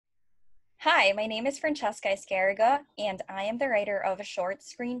Hi, my name is Francesca Escarraga, and I am the writer of a short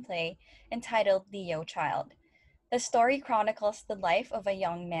screenplay entitled Leo Child. The story chronicles the life of a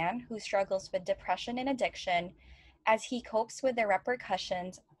young man who struggles with depression and addiction as he copes with the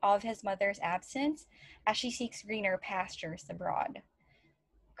repercussions of his mother's absence as she seeks greener pastures abroad.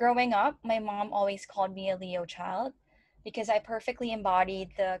 Growing up, my mom always called me a Leo child because I perfectly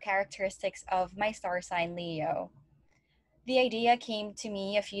embodied the characteristics of my star sign Leo. The idea came to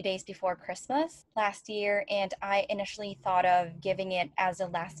me a few days before Christmas last year, and I initially thought of giving it as a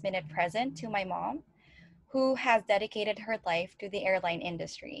last minute present to my mom, who has dedicated her life to the airline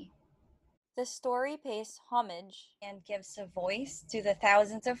industry. The story pays homage and gives a voice to the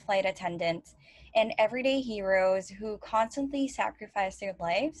thousands of flight attendants and everyday heroes who constantly sacrifice their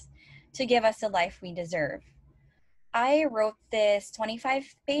lives to give us the life we deserve. I wrote this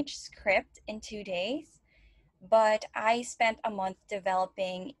 25-page script in 2 days, but I spent a month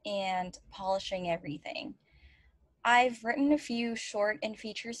developing and polishing everything. I've written a few short and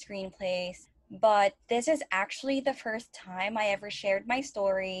feature screenplays, but this is actually the first time I ever shared my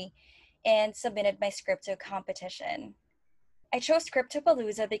story and submitted my script to a competition. I chose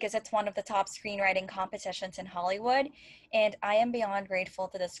Scriptapalooza because it's one of the top screenwriting competitions in Hollywood, and I am beyond grateful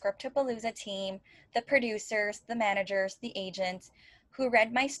to the Scriptapalooza team, the producers, the managers, the agents who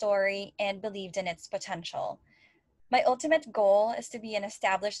read my story and believed in its potential. My ultimate goal is to be an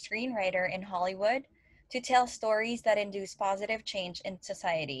established screenwriter in Hollywood, to tell stories that induce positive change in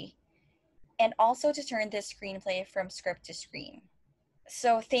society, and also to turn this screenplay from script to screen.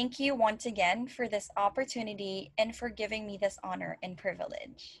 So, thank you once again for this opportunity and for giving me this honor and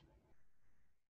privilege.